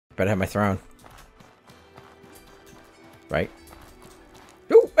better have my throne. Right?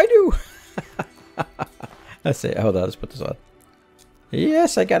 Oh, I do! Let's see. Hold on, let's put this on.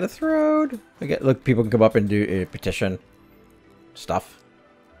 Yes, I got a throne. Look, people can come up and do petition stuff.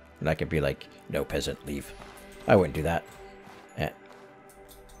 And I could be like, no, peasant, leave. I wouldn't do that.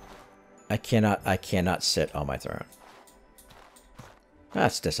 I cannot sit on my throne.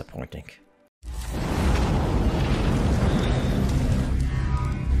 That's disappointing.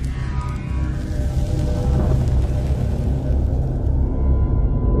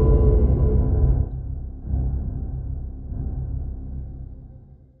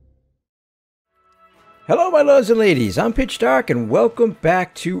 Hello, my lords and ladies. I'm Pitch Dark, and welcome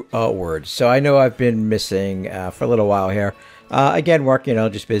back to Outward. So I know I've been missing for a little while here. Again, work,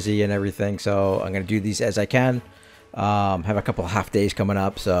 just busy and everything. So I'm going to do these as I can. Have a couple of half days coming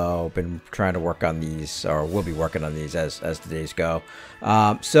up, so I've been trying to work on these, or we'll be working on these as the days go.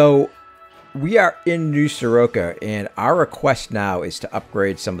 So we are in New Sirocco, and our request now is to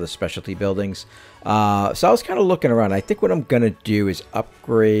upgrade some of the specialty buildings. So I was kind of looking around. I think what I'm going to do is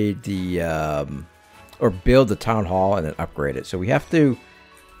upgrade the... or build the town hall and then upgrade it. So we have to,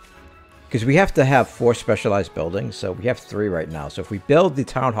 because we have to have 4 specialized buildings. So we have 3 right now. So if we build the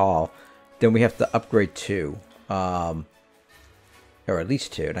town hall, then we have to upgrade 2, or at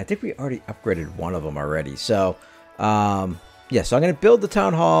least 2. And I think we already upgraded one of them already. So yeah, so I'm going to build the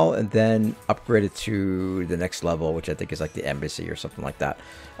town hall and then upgrade it to the next level, which I think is like the embassy or something like that.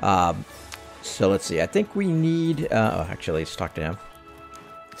 So let's see. I think we need, oh, actually, let's talk to him,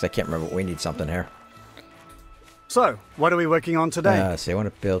 because I can't remember. We need something here. So, what are we working on today? So I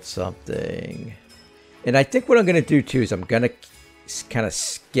want to build something. And I think what I'm going to do, too, is I'm going to kind of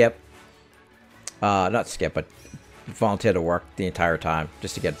skip, not skip, but volunteer to work the entire time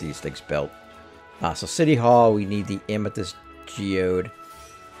just to get these things built. So City Hall, we need the Amethyst Geode.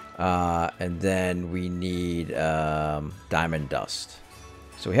 And then we need Diamond Dust.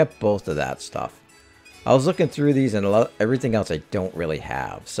 So we have both of that stuff. I was looking through these, and everything else I don't really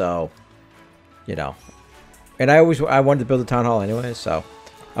have. So, and I wanted to build a town hall anyway, so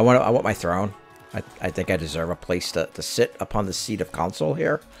I want my throne. I think I deserve a place to sit upon the seat of council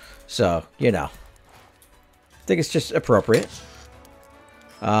here. So, I think it's just appropriate.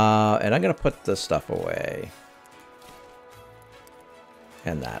 And I'm going to put this stuff away.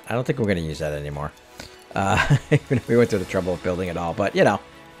 And that. I don't think we're going to use that anymore. Even if we went through the trouble of building it all. But,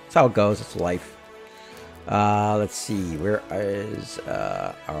 it's how it goes. It's life. Let's see. Where is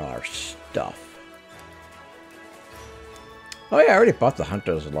our stuff? Oh yeah, I already bought the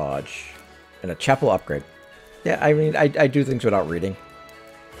Hunter's Lodge and a chapel upgrade. Yeah, I mean, I do things without reading.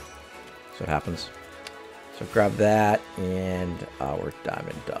 That's what happens. So grab that and our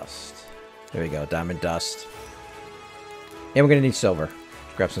Diamond Dust. There we go, Diamond Dust. And we're going to need silver.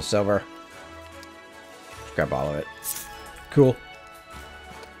 Let's grab some silver. Let's grab all of it. Cool.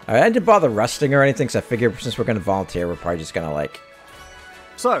 Alright, I didn't bother resting or anything, so I figured since we're going to volunteer, we're probably just going to like...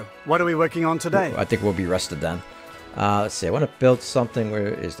 So, what are we working on today? I think we'll be rested then. Let's see, I want to build something. Where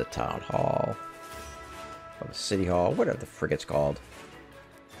is the town hall? Or the city hall? Whatever the frick it's called.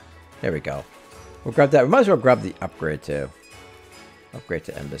 There we go. We'll grab that. We might as well grab the upgrade too. Upgrade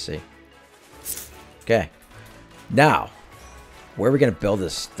to embassy. Okay. Now, where are we going to build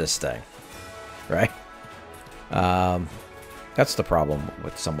this thing? Right? That's the problem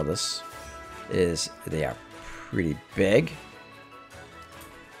with some of this. Is they are pretty big.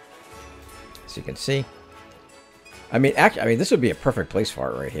 As you can see. I mean, actually, this would be a perfect place for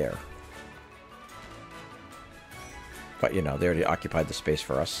it right here. But, they already occupied the space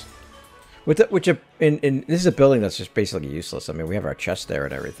for us. This is a building that's just basically useless. I mean, we have our chest there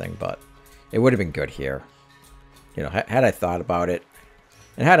and everything, but it would have been good here. Had I thought about it,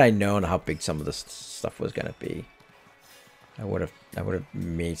 and had I known how big some of this stuff was going to be, I would have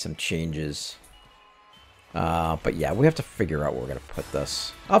made some changes. But yeah, we have to figure out where we're going to put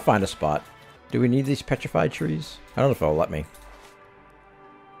this. I'll find a spot. Do we need these petrified trees? I don't know if it'll let me.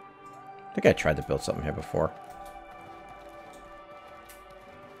 I think I tried to build something here before.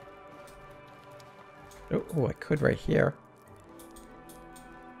 Oh, I could right here.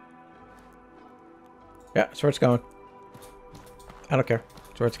 Yeah, that's where it's going. I don't care.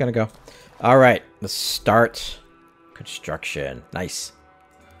 That's where it's going to go. All right, let's start construction. Nice.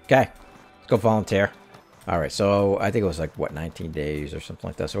 Okay, let's go volunteer. All right, so I think it was like, what, 19 days or something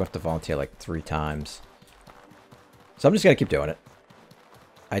like that. So we have to volunteer like 3 times. So I'm just going to keep doing it.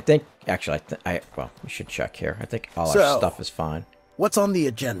 I think, actually, well, we should check here. I think all our stuff is fine. What's on the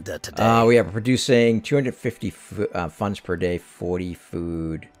agenda today? We are producing 250 funds per day, 40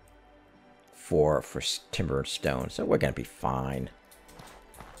 food for timber and stone. So we're going to be fine.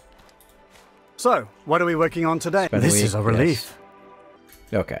 So, what are we working on today? This is a relief.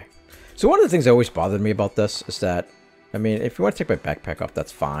 Yes. Okay. So one of the things that always bothered me about this is that, I mean, if you want to take my backpack off,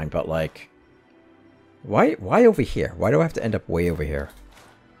 that's fine, but like, why over here? Why do I have to end up way over here?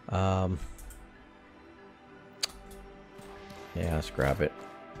 Yeah, let's grab it.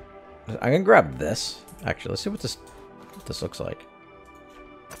 I'm gonna grab this. Actually, let's see what this looks like.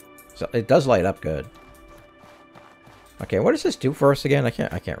 So it does light up good. Okay, what does this do for us again? I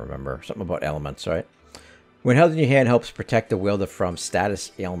can't remember. Something about elements, right? When held in your hand, helps protect the wielder from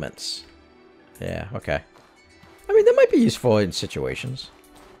status ailments. Yeah, okay. I mean, that might be useful in situations.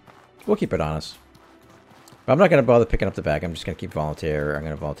 We'll keep it honest. But I'm not going to bother picking up the bag. I'm just going to keep volunteer. I'm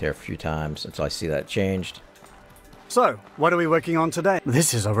going to volunteer a few times until I see that it changed. So, what are we working on today?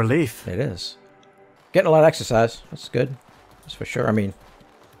 This is a relief. It is. Getting a lot of exercise. That's good. That's for sure. I mean,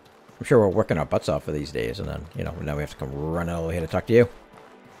 I'm sure we're working our butts off for these days. And then, you know, now we have to come running over here to talk to you.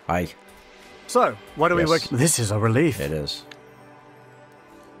 Hi. So, what are we working... This is a relief. It is.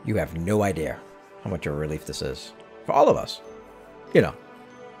 You have no idea how much of a relief this is. For all of us. You know.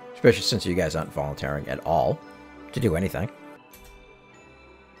 Especially since you guys aren't volunteering at all to do anything.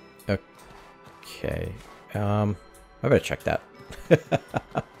 Okay. I better check that.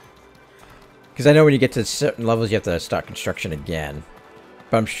 Because I know when you get to certain levels, you have to start construction again.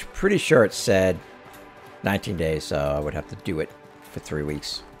 But I'm pretty sure it said 19 days, so I would have to do it for 3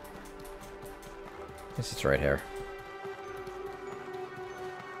 weeks. I guess it's right here.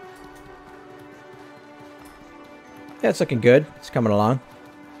 Yeah, it's looking good. It's coming along.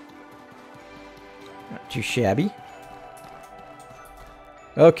 Not too shabby.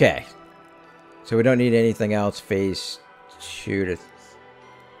 Okay. So we don't need anything else. Phase 2 to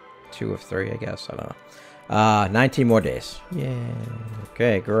 2 of 3, I guess. I don't know. 19 more days. Yeah.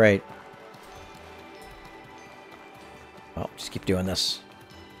 Okay, great. Oh, just keep doing this.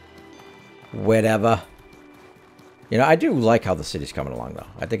 Whatever. You know, I do like how the city's coming along, though.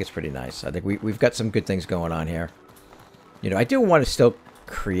 I think it's pretty nice. I think we've got some good things going on here. You know, I do want to still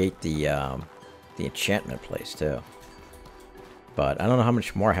create the enchantment place, too. But I don't know how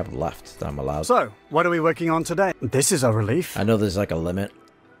much more I have left that I'm allowed. So, what are we working on today? This is a relief. I know there's like a limit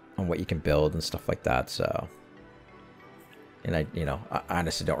on what you can build and stuff like that, so... And I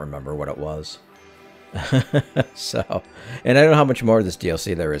honestly don't remember what it was. So, and I don't know how much more of this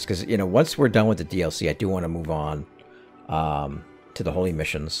DLC there is, because, you know, once we're done with the DLC, I do want to move on to the holy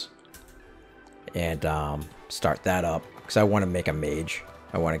missions and start that up, because I want to make a mage.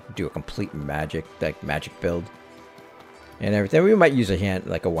 I want to do a complete magic build and everything. We might use a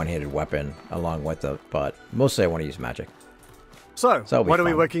one-handed weapon along with it, but mostly I want to use magic. So what are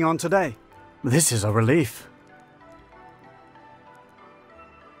we working on today? This is a relief.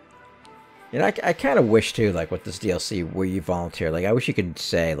 You know, I kind of wish, too, like, with this DLC where you volunteer, like, I wish you could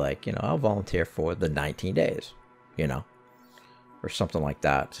say, like, you know, I'll volunteer for the 19 days, you know, or something like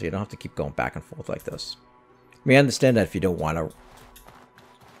that, so you don't have to keep going back and forth like this. I mean, I understand that if you don't want to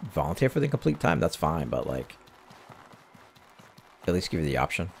volunteer for the complete time, that's fine, but, like, at least give you the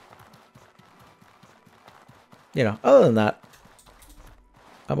option. You know, other than that,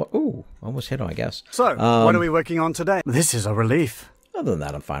 ooh, almost hit him, I guess. So, what are we working on today? This is a relief. Other than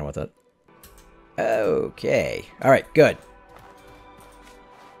that, I'm fine with it. Okay. Alright, good.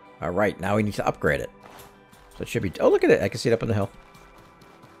 Alright, now we need to upgrade it. So it should be... Oh, look at it. I can see it up on the hill.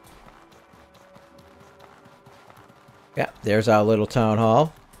 Yeah, there's our little town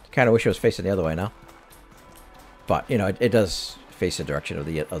hall. Kind of wish it was facing the other way now. But, you know, it does face the direction of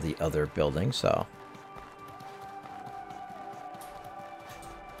the other building, so...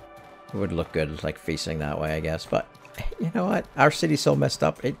 It would look good, like, facing that way, I guess. But, you know what? Our city's so messed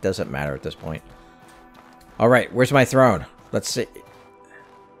up, it doesn't matter at this point. Alright, where's my throne? Let's see.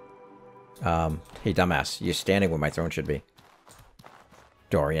 Hey, dumbass. You're standing where my throne should be.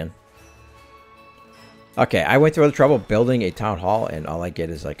 Dorian. Okay, I went through all the trouble building a town hall, and all I get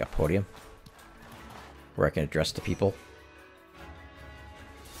is, like, a podium. Where I can address the people.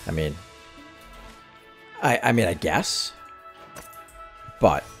 I mean... I guess.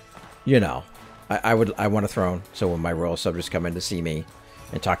 But, you know... I want a throne, so when my royal subjects come in to see me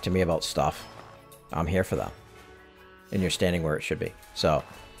and talk to me about stuff, I'm here for them. And you're standing where it should be. So,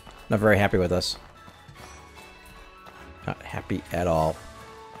 not very happy with this. Not happy at all.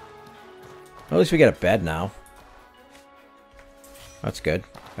 Well, at least we get a bed now. That's good.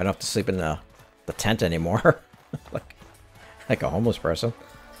 I don't have to sleep in the tent anymore. like a homeless person.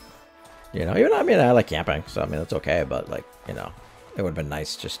 You know, even I mean, I like camping, so I mean, that's okay, but like, you know, it would have been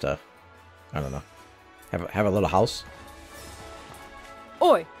nice just to... I don't know. Have a little house.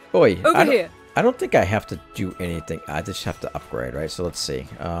 Oi! Oi! Over here! I don't think I have to do anything. I just have to upgrade, right? So let's see.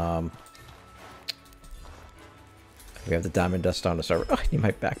 We have the diamond dust on the server. Oh, I need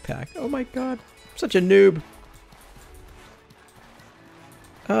my backpack. Oh my god. I'm such a noob.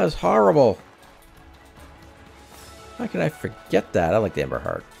 Oh, it's horrible. How can I forget that? I like the Ember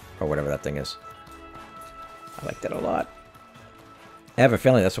Heart. Or whatever that thing is. I like that a lot. I have a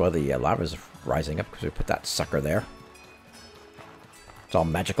feeling that's why the lava's rising up, because we put that sucker there. It's all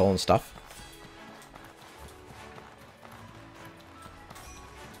magical and stuff.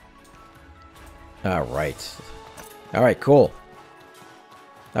 Alright. Alright, cool.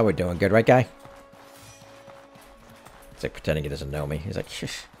 Now we're doing good, right, guy? It's like pretending he doesn't know me. He's like,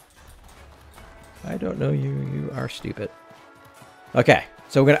 shh. I don't know you. You are stupid. Okay,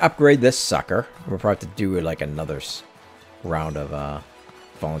 so we're going to upgrade this sucker. We'll probably have to do like another round of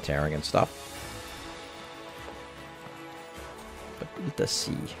volunteering and stuff. But let's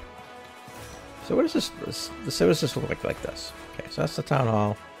see. So what is this? What does this look like this? Okay, so that's the town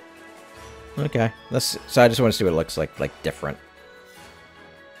hall. Okay, so I just want to see what it looks like different.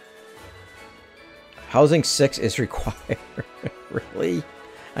 Housing 6 is required. Really?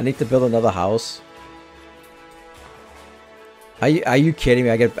 I need to build another house? Are you kidding me?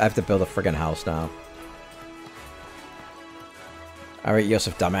 I have to build a friggin' house now. Alright,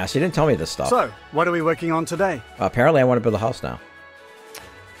 Yosef, dumbass. You didn't tell me this stuff. So, what are we working on today? Apparently I want to build a house now.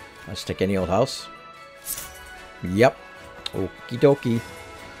 Let's take any old house. Yep. Okie dokie.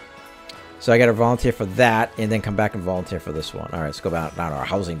 So I got to volunteer for that, and then come back and volunteer for this one. All right, let's go down to our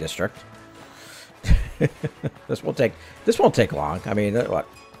housing district. This won't take long. I mean, what,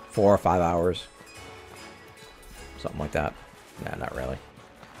 4 or 5 hours, something like that. Nah, not really.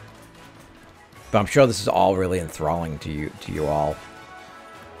 But I'm sure this is all really enthralling to you all.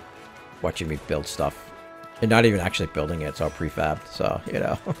 Watching me build stuff, and not even actually building it. It's all prefabbed, so you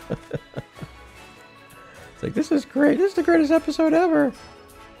know. It's like, this is great. This is the greatest episode ever.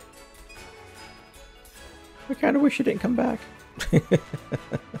 I kind of wish you didn't come back.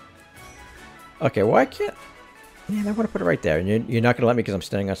 Okay, well, I can't... Man, I want to put it right there. And you're not going to let me because I'm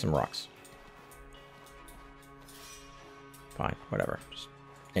standing on some rocks. Fine, whatever. Just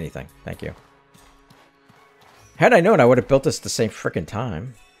anything. Thank you. Had I known, I would have built this at the same frickin'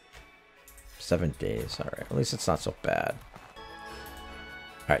 time. 7 days. Alright, at least it's not so bad.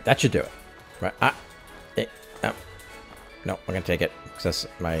 Alright, that should do it. Right. No, I'm going to take it. Because that's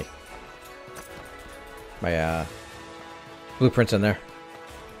my blueprints in there.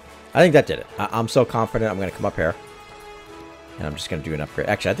 I think that did it. I'm so confident I'm going to come up here. And I'm just going to do an upgrade.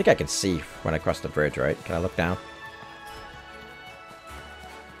 Actually, I think I can see when I cross the bridge, right? Can I look down?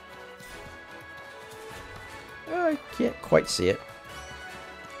 I can't quite see it.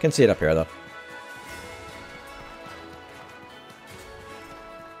 Can see it up here, though.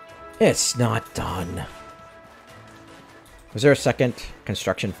 It's not done. Was there a second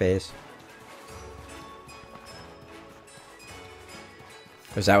construction phase?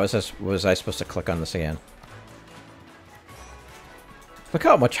 Was I supposed to click on this again? Look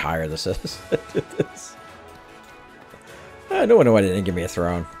how much higher this is. No wonder why they didn't give me a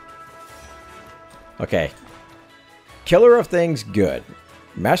throne. Okay. Killer of things, good.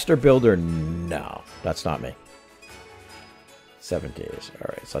 Master builder, no. That's not me. 7 days.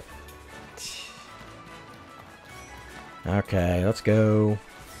 Alright, so... Okay, let's go.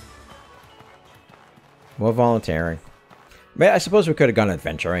 More volunteering. I suppose we could have gone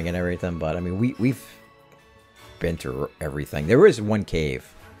adventuring and everything, but I mean, we've been through everything. There is one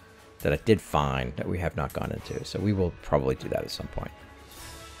cave that I did find that we have not gone into, so we will probably do that at some point.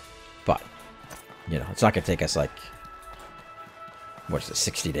 But, you know, it's not going to take us like, what is it,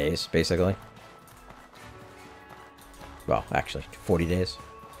 60 days, basically? Well, actually, 40 days.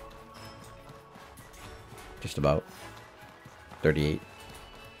 Just about. 38.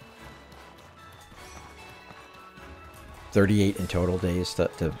 38 in total days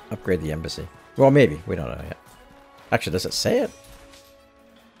to upgrade the embassy. Well, maybe. We don't know yet. Actually, does it say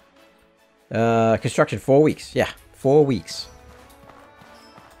it? Construction, 4 weeks. Yeah, 4 weeks.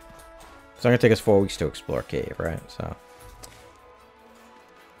 It's not going to take us 4 weeks to explore cave, right? So.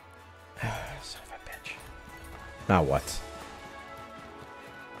 Son of a bitch. Now what?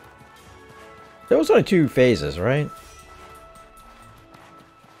 There was only 2 phases, right?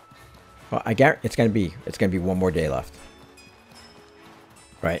 Well, I guarantee it's gonna be 1 more day left.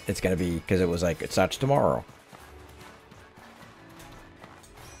 Right? It's gonna be, because it was like, it starts tomorrow.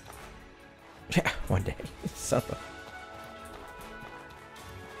 Yeah, 1 day. So.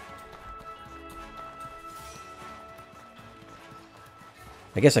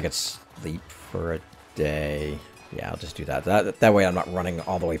 I guess I could sleep for a day. Yeah, I'll just do that. That way I'm not running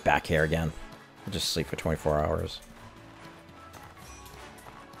all the way back here again. I'll just sleep for 24 hours.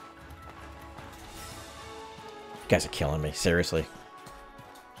 guys are killing me. Seriously.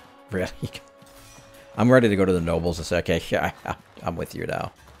 Really? I'm ready to go to the nobles and say, okay, yeah, I'm with you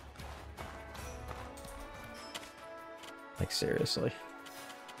now. Like, seriously.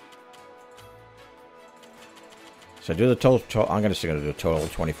 So do the total. I'm just going to do a total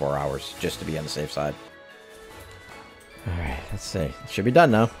of 24 hours just to be on the safe side. Alright, let's see. It should be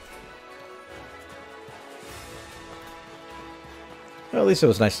done now. Well, at least it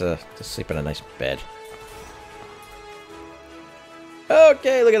was nice to sleep in a nice bed.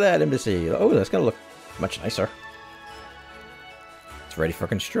 Okay, look at that embassy. Oh, that's going to look much nicer. It's ready for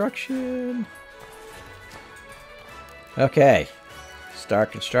construction. Okay.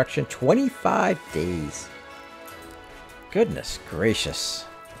 Start construction. 25 days. Goodness gracious.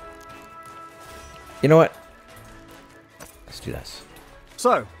 You know what? Let's do this.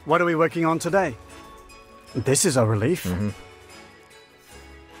 So, what are we working on today? This is a relief. You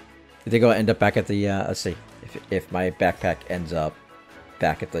think I'll end up back at the, let's see. If my backpack ends up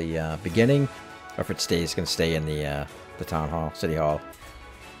back at the beginning, or if it stays, going to stay in the town hall, city hall.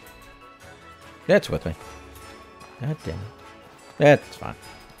 Yeah, it's with me. God damn it. Yeah, it's fine.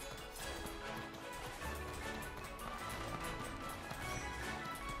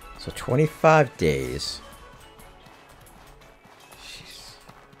 So 25 days. Jeez.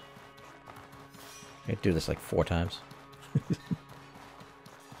 I do this like 4 times.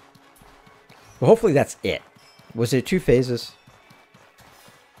 Well, hopefully that's it. Was it 2 phases?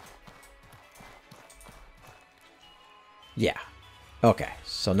 Yeah. Okay.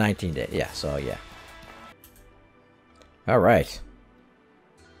 So 19 days. Yeah. So yeah. All right.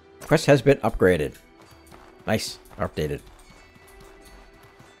 Quest has been upgraded. Nice. Updated.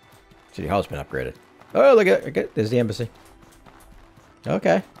 City Hall's been upgraded. Oh, look at it. There's the embassy.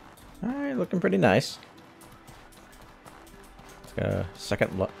 Okay. All right. Looking pretty nice. It's got a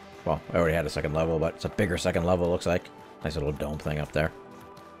second level. Well, I already had a second level, but it's a bigger second level, looks like. Nice little dome thing up there.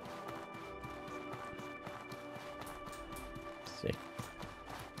 Let's see.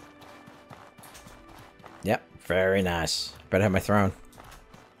 Yep, very nice. Better have my throne.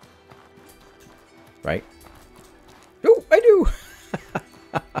 Right? Oh, I do!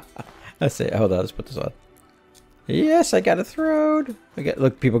 Let's see. Hold on, let's put this on. Yes, I got a throne.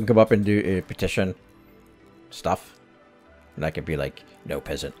 Look, people can come up and do petition stuff. And I could be like, no,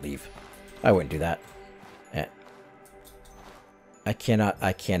 peasant, leave. I wouldn't do that. I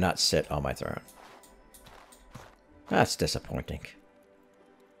cannot sit on my throne. That's disappointing.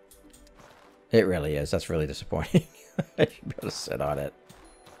 It really is. That's really disappointing. I should be able to sit on it.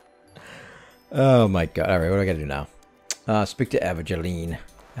 Oh my god. Alright, what do I gotta do now? Speak to Evangeline.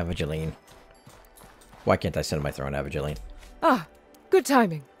 Evangeline. Why can't I sit on my throne, Evangeline? Ah, good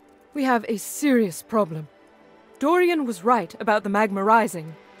timing. We have a serious problem. Dorian was right about the magma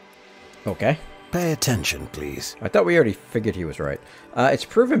rising. Okay. Pay attention, please. I thought we already figured he was right. It's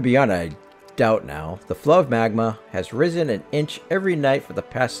proven beyond a doubt now. The flow of magma has risen an inch every night for the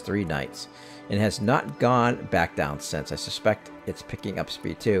past 3 nights and has not gone back down since. I suspect it's picking up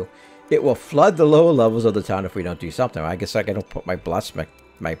speed too. It will flood the lower levels of the town if we don't do something. I guess I gotta put my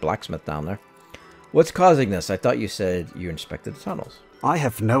blacksmith down there. What's causing this? I thought you said you inspected the tunnels. I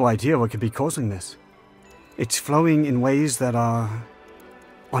have no idea what could be causing this. It's flowing in ways that are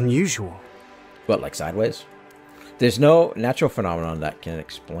unusual. What, like sideways? There's no natural phenomenon that can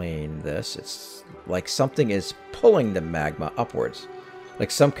explain this. It's like something is pulling the magma upwards, like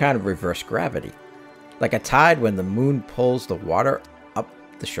some kind of reverse gravity. Like a tide when the moon pulls the water up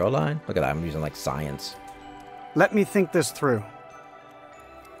the shoreline. Look at that, I'm using like science. Let me think this through.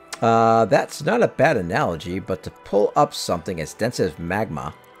 That's not a bad analogy, but to pull up something as dense as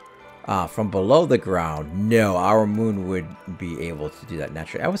magma from below the ground, no, our moon would be able to do that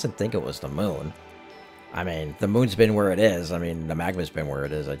naturally. I wasn't thinking it was the moon. I mean, the moon's been where it is. I mean, the magma's been where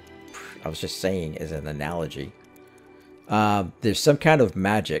it is. I was just saying as an analogy. There's some kind of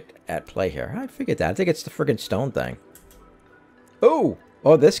magic at play here. I figured that. I think it's the friggin' stone thing. Oh!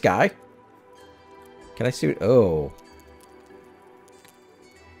 Oh, this guy. Can I see? Oh.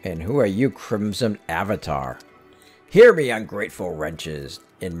 And who are you, Crimson Avatar? Hear me, ungrateful wretches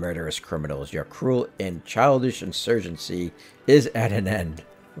and murderous criminals. Your cruel and childish insurgency is at an end.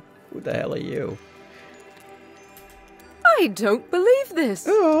 Who the hell are you? I don't believe this.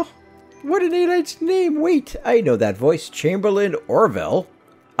 Oh, what an elite's name. Wait, I know that voice. Chamberlain Orville.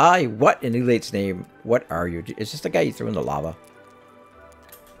 What an elite's name. What are you? Is this the guy you threw in the lava?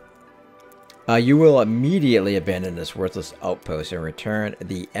 You will immediately abandon this worthless outpost and return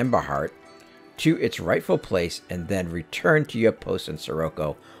the Ember Heart to its rightful place and then return to your post in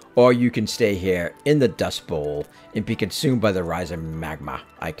Sirocco. Or you can stay here in the Dust Bowl and be consumed by the rising magma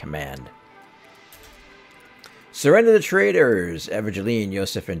I command. Surrender the traitors, Evangeline,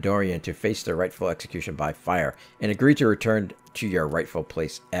 Yosef, and Dorian, to face their rightful execution by fire, and agree to return to your rightful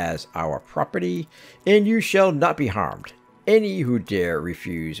place as our property, and you shall not be harmed. Any who dare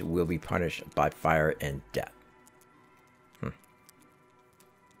refuse will be punished by fire and death.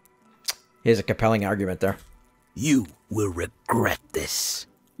 Here's a compelling argument there. You will regret this.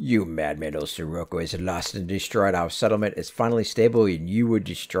 You madman, old Sirocco is lost and destroyed. Our settlement is finally stable, and you would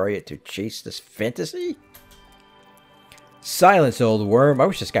destroy it to chase this fantasy? Silence, old worm. I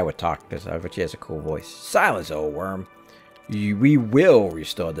wish this guy would talk, because I bet he has a cool voice. Silence, old worm. We will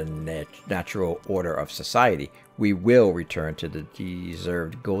restore the natural order of society. We will return to the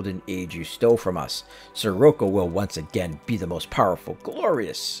deserved golden age you stole from us. Sirocco will once again be the most powerful,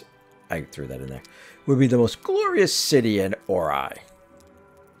 glorious... I threw that in there. Will be the most glorious city in Aurai.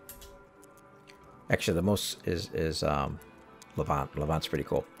 Actually, the most is Levant. Levant's pretty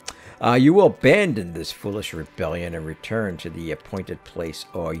cool. You will abandon this foolish rebellion and return to the appointed place,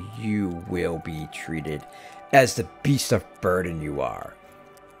 or you will be treated as the beast of burden you are.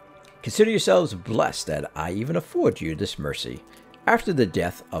 Consider yourselves blessed that I even afford you this mercy after the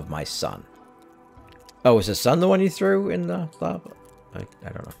death of my son. Oh, is his son the one you threw in the lava? I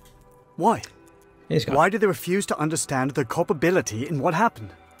don't know. Why? He's gone. Why do they refuse to understand the culpability in what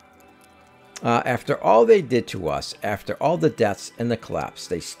happened? After all they did to us, after all the deaths and the collapse,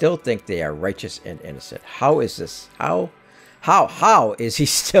 they still think they are righteous and innocent. How is this? How is he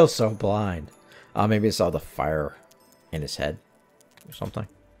still so blind? Maybe it's all the fire in his head or something.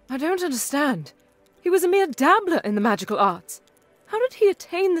 I don't understand. He was a mere dabbler in the magical arts. How did he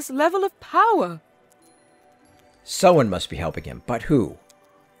attain this level of power? Someone must be helping him, but who?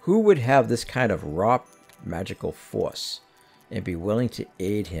 Who would have this kind of raw magical force and be willing to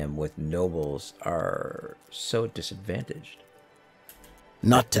aid him with nobles are so disadvantaged?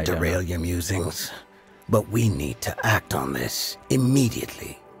 Not to derail your musings, but we need to act on this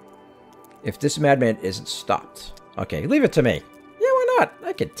immediately. If this madman isn't stopped... Okay, leave it to me. Yeah, why not?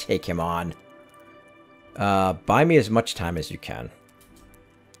 I could take him on. Buy me as much time as you can.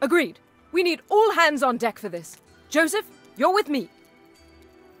 Agreed. We need all hands on deck for this. Joseph, you're with me.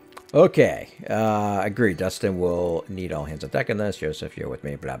 Okay, agreed. Dustin will need all hands on deck on this. Joseph, you're with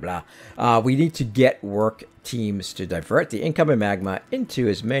me, blah, blah. We need to get work teams to divert the incoming magma into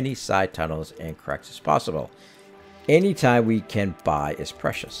as many side tunnels and cracks as possible. Any time we can buy is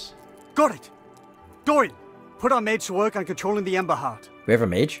precious. Got it! Dorian, put our mage to work on controlling the Ember Heart. We have a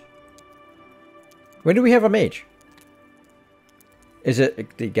mage? When do we have a mage? Is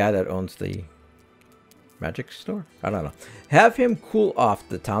it the guy that owns the magic store? I don't know. Have him cool off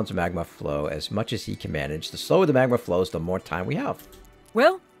the town's magma flow as much as he can manage. The slower the magma flows, the more time we have.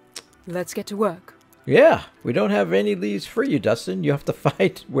 Well, let's get to work. Yeah, we don't have any leads for you, Dustin. You have to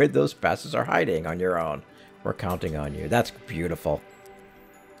find where those bastards are hiding on your own. We're counting on you. That's beautiful.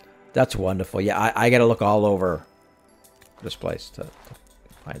 That's wonderful. Yeah, I gotta look all over this place to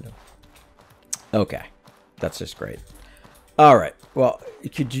find them. Okay, that's just great. All right. Well,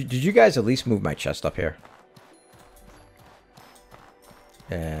 did you guys at least move my chest up here?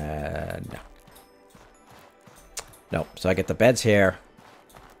 No. Nope. So I get the beds here.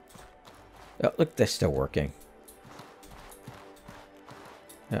 Oh, look, they're still working.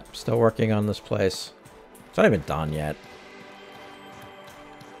 Yeah, still working on this place. It's not even done yet.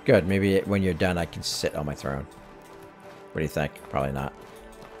 Good. Maybe when you're done, I can sit on my throne. What do you think? Probably not.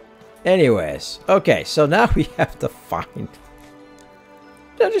 Anyways. Okay, so now we have to find...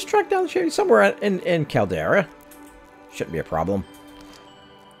 Did I just track down the shady somewhere in Caldera? Shouldn't be a problem.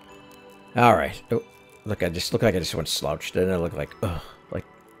 Alright. Oh, look, I just look like I just went slouched. Didn't I look like... Ugh. Like...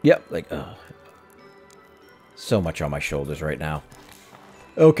 Yep. Like... Ugh. So much on my shoulders right now.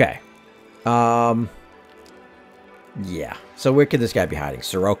 Okay. Yeah. So where could this guy be hiding?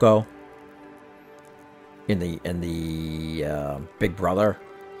 Sirocco? In the Big Brother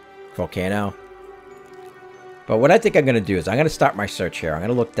volcano? But what I think I'm going to do is I'm going to start my search here. I'm going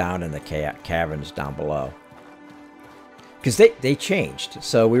to look down in the caverns down below. Because they changed.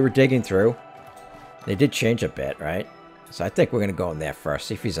 So we were digging through. They did change a bit, right? So I think we're going to go in there first.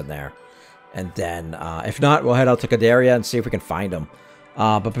 See if he's in there. And then, if not, we'll head out to Caldera and see if we can find him.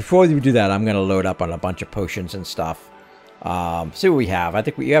 But before we do that, I'm going to load up on a bunch of potions and stuff. See what we have. I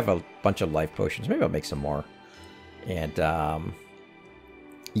think we have a bunch of life potions. Maybe I'll make some more. And,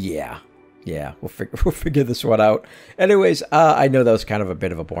 yeah. Yeah, we'll figure this one out. Anyways, I know that was kind of a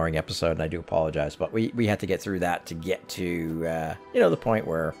bit of a boring episode, and I do apologize. But we had to get through that to get to, you know, the point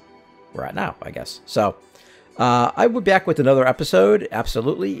where we're at now, I guess. So, I will be back with another episode,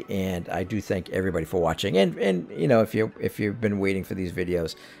 absolutely. And I do thank everybody for watching. And you know, if you've been waiting for these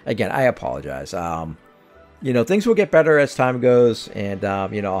videos, again, I apologize. you know, things will get better as time goes, and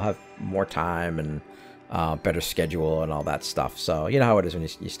you know, I'll have more time and better schedule and all that stuff. So you know how it is when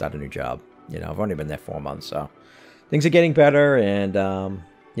you start a new job. You know, I've only been there 4 months, so things are getting better, and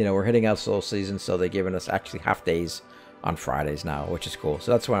you know, we're hitting our slow season, so they're giving us actually half days on Fridays now, which is cool.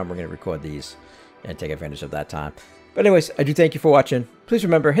 So that's why we're going to record these and take advantage of that time. But anyways, I do thank you for watching. Please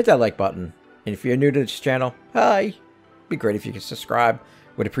remember, hit that like button. And if you're new to this channel, hi. It'd be great if you could subscribe.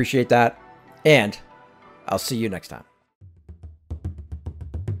 Would appreciate that. And I'll see you next time.